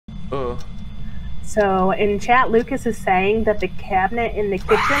So in chat, Lucas is saying that the cabinet in the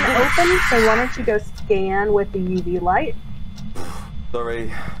kitchen opened, so why don't you go scan with the UV light?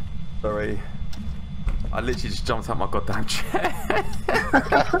 Sorry. I literally just jumped out my goddamn chair.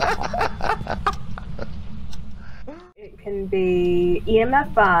 It can be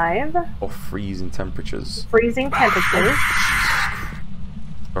EMF 5. Or freezing temperatures. Freezing temperatures.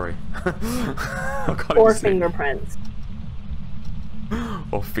 Sorry. Or fingerprints.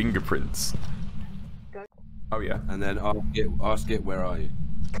 Or fingerprints. Oh yeah. And then ask it, where are you?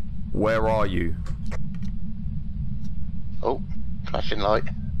 Where are you? Oh, flashing light.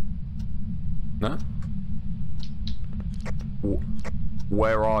 No?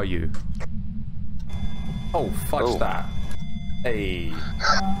 Where are you? Oh, fudge that. Hey.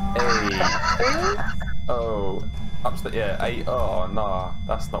 Oh. Upstairs. Yeah. Hey. Oh, nah.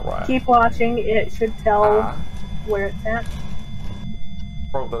 That's not right. Keep watching. It should tell where it's at.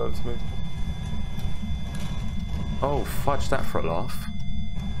 Roll that over to me. Oh, fudge that for a laugh.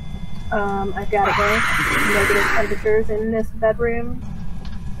 I've got it going. Negative temperatures in this bedroom.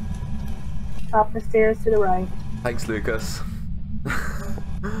 Up the stairs to the right. Thanks, Lucas.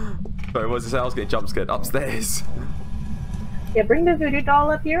 Sorry, what was it? I was getting jump scared. Upstairs. Yeah, bring the voodoo doll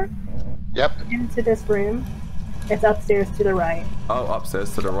up here. Yep. Into this room. It's upstairs to the right. Oh,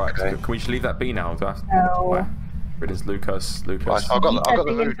 upstairs to the right. Okay. Can we just leave that be now? No. It is Lucas. Right, I've got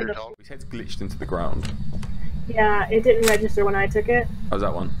the voodoo doll. His head's glitched into the ground. Yeah, it didn't register when I took it. How's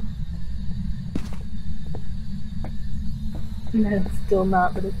that one? No, still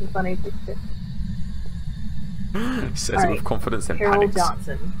not, but it's a funny picture. Says it with confidence and Carol panics.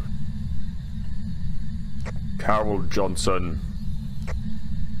 Johnson. Carol Johnson.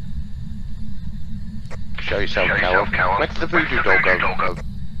 Show yourself, Carol. Where did the voodoo doll go?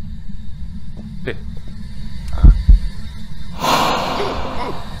 Here.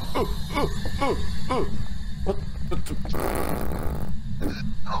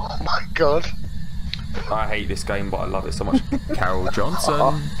 Oh my god. I hate this game, but I love it so much. Carol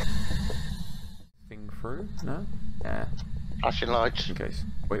Johnson. Thing through? No? Yeah. Flashing lights. In case.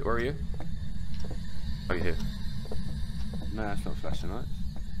 Wait, where are you? Oh, you're here. No, it's not flashing lights.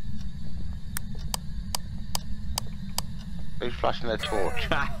 Who's flashing their torch?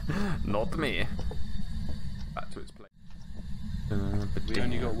 Not me. Back to its place. We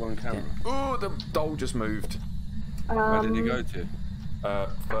only got one camera. Oh, the doll just moved. Where did it go to?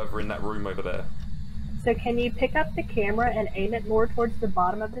 Further in that room over there. So can you pick up the camera and aim it more towards the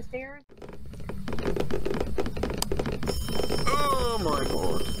bottom of the stairs? Oh my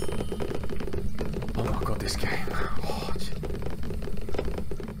god. Oh my god, this game. Oh,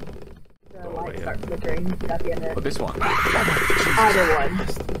 The light starts flickering at the end of it. but this one. Either one.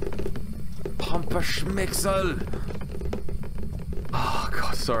 Pumperschmixel. Oh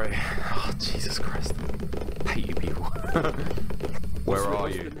god, sorry. Oh, Jesus Christ. I hate you people. Where are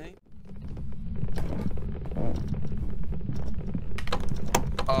you?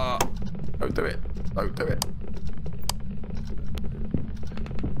 Don't do it. Don't do it.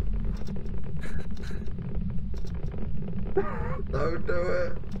 Don't do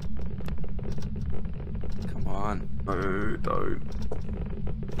it. Come on. No, don't.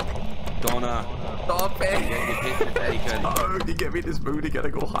 Donna. Stop it. Get your picture taken. No, you get me in this mood again, I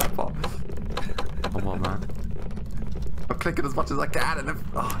go hyper. Come on, man. I'm clicking as much as I can and then...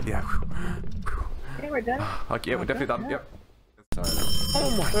 Oh, yeah. Okay, we're done. Okay, yeah, we're definitely done. Yep. Sorry.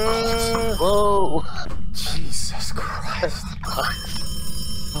 Oh my god. Whoa. Jesus Christ.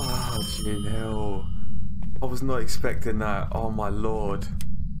 Oh, Janelle. I was not expecting that. Oh my lord.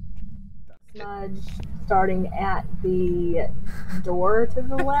 Smudge starting at the door to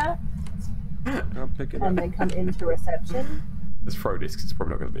the left. I'll pick it And up. then come into reception. Let's throw this because it's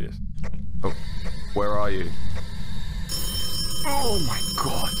probably not going to be this. Oh, where are you? Oh my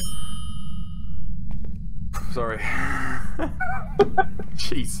god. Sorry.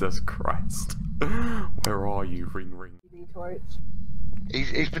 Jesus Christ. Where are you? Ring ring. UV torch.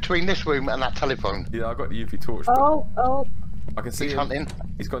 He's between this room and that telephone. Yeah, I got the UV torch. Oh. I can see He's him. hunting.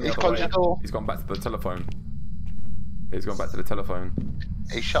 He's gone the He's other closed way. the door. He's gone back to the telephone. He's gone back to the telephone.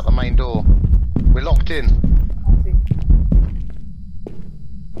 He shut the main door. We're locked in.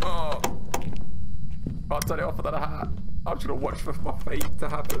 Oh! Can't turn it off without a hat. I'm trying to watch for my fate to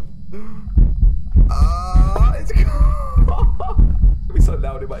happen. It's gonna be so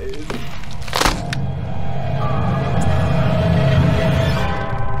loud in my ears.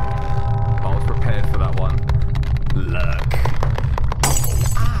 I was prepared for that one. Look.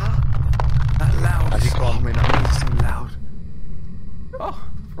 That loud. Has he gone? That was so loud. Oh,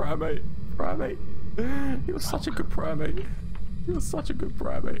 Primate. He was such a good Primate. You're such a good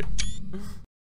primate.